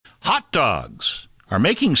Hot dogs are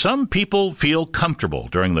making some people feel comfortable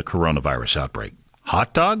during the coronavirus outbreak.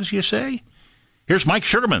 Hot dogs, you say? Here's Mike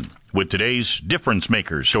Sugarman with today's Difference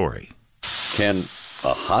Maker story. Can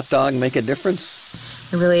a hot dog make a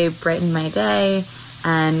difference? It really brightened my day,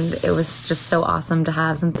 and it was just so awesome to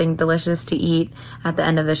have something delicious to eat at the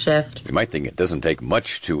end of the shift. You might think it doesn't take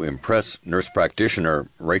much to impress nurse practitioner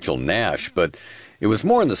Rachel Nash, but it was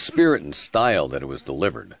more in the spirit and style that it was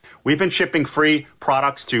delivered. We've been shipping free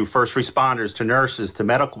products to first responders, to nurses, to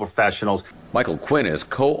medical professionals. Michael Quinn is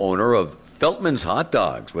co-owner of Feltman's Hot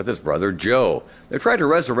Dogs with his brother Joe. They tried to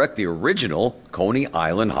resurrect the original Coney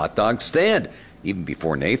Island hot dog stand, even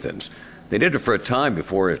before Nathan's. They did it for a time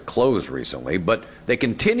before it closed recently, but they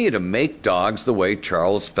continue to make dogs the way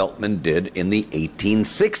Charles Feltman did in the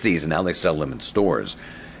 1860s, and now they sell them in stores.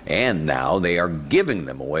 And now they are giving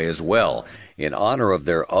them away as well, in honor of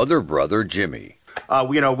their other brother, Jimmy.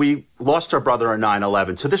 We lost our brother on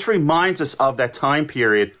 9/11, so this reminds us of that time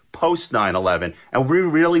period post 9/11, and we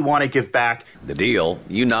really want to give back. The deal,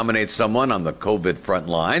 you nominate someone on the COVID front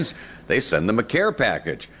lines, they send them a care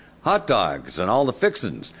package. Hot dogs and all the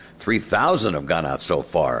fixins. 3,000 have gone out so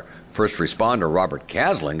far. First responder Robert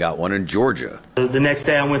Caslin got one in Georgia. The next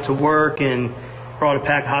day I went to work and brought a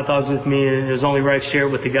pack of hot dogs with me, and it was only right to share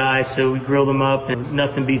it with the guys, so we grilled them up, and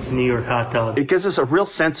nothing beats the New York hot dog. It gives us a real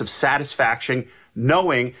sense of satisfaction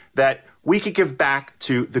knowing that we could give back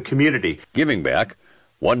to the community. Giving back,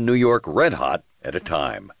 one New York Red Hot at a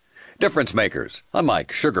time. Difference Makers. I'm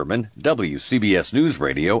Mike Sugarman, WCBS News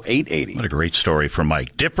Radio 880. What a great story from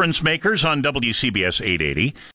Mike. Difference Makers on WCBS 880.